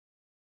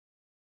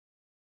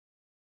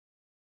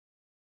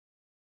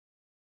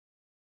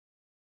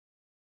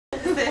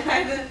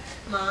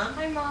Mom.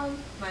 Hi, Mom.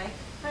 Mike.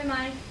 Hi,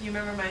 Mike. You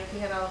remember Mike? We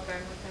had Olive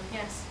Garden with him.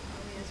 Yes. Oh,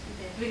 yes, we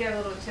did. We got a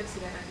little tipsy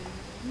that night,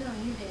 didn't No,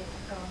 you did.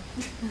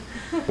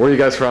 Oh. Where are you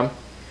guys from?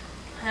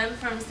 we? I'm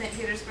from St.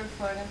 Petersburg,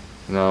 Florida.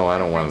 No, I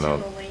don't want to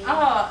know.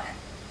 Oh,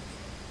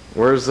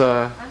 Where's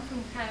I'm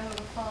from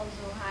Cuyahoga Falls,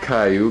 Ohio.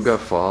 Cayuga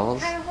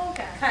Falls?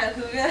 Cuyahoga.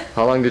 Cuyahoga.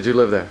 How long did you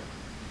live there?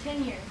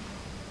 10 years.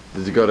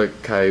 Did you go to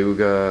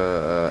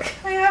Cayuga,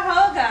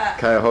 Cuyahoga.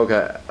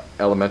 Cuyahoga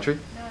Elementary?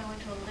 No, I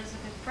went to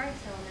Elizabeth Price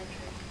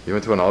Elementary. You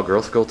went to an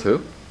all-girls school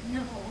too?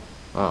 No.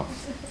 Oh.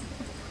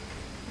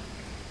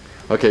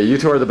 Okay, you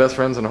two are the best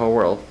friends in the whole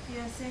world.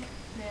 Yeah, see?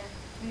 Yeah,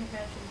 we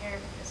met in here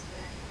because of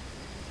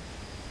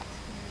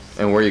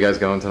that. And where are you guys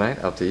going tonight?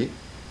 Out to eat?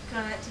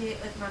 Going out to eat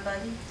with my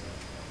buddy.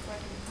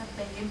 My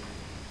babe.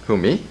 Who,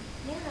 me?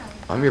 Yeah.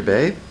 I'm your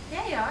babe?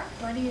 Yeah, you are.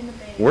 Buddy and the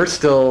baby. We're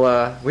still,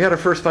 we had our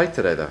first fight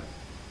today though.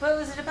 What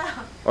was it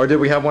about? Or did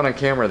we have one on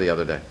camera the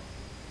other day?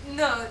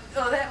 No,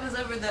 that was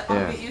over the I'll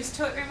Yeah. get used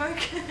to it remark.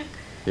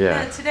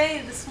 Yeah. No,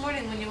 today, this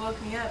morning when you woke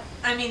me up,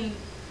 I mean,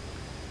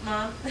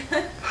 Mom.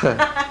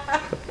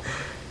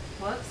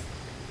 Whoops.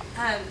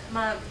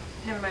 Mom,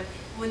 never mind.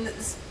 When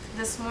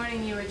this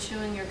morning you were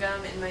chewing your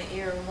gum in my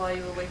ear while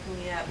you were waking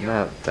me up.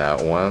 Not that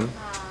one.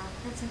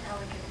 That's an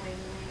elegant way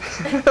to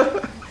leave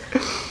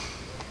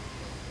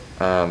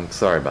it.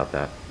 Sorry about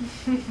that.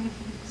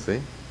 See?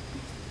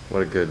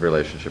 What a good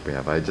relationship we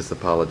have. I just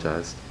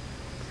apologized.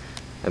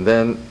 And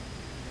then,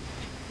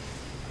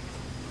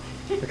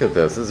 look at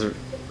this. This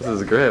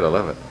is great. I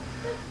love it.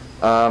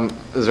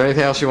 Is there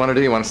anything else you want to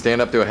do? You want to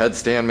stand up, do a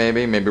headstand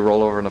maybe? Maybe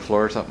roll over on the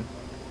floor or something?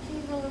 Can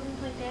you roll over and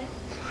play dead?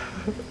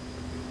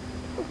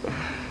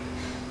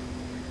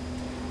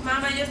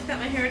 Mom, I just got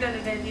my hair done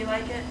today. Do you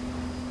like it?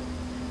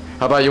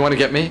 How about you want to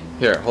get me?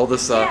 Here, hold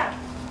this up. Yeah.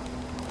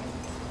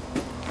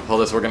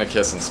 Hold this. We're going to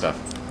kiss and stuff.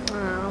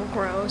 Oh,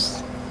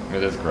 gross.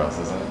 It is gross,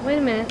 isn't it? Wait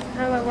a minute.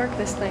 How do I work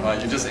this thing?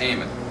 You just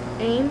aim it.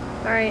 Aim?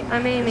 Alright,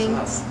 I'm aiming.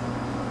 Let's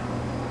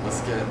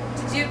get...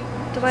 Did you?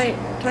 Do I Is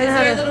know there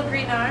how a to... little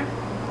green R?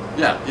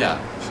 Yeah.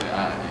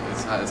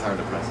 It's hard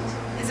to press this.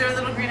 Is there a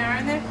little green R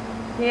in there?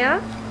 Yeah?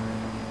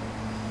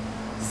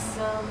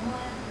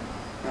 Somewhere.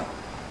 No.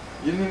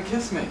 You didn't even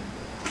kiss me.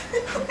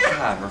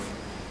 God,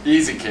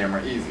 easy,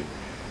 camera, easy.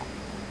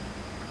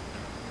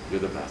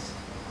 You're the best.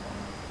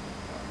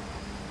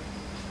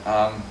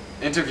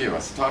 Interview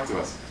us. Talk to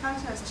us. Talk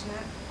to us,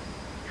 Jeanette.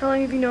 How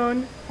long have you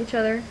known each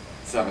other?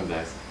 7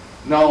 days.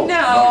 No.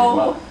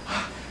 No.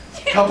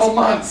 Couple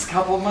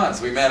months.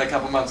 We met a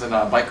couple months in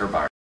a biker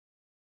bar.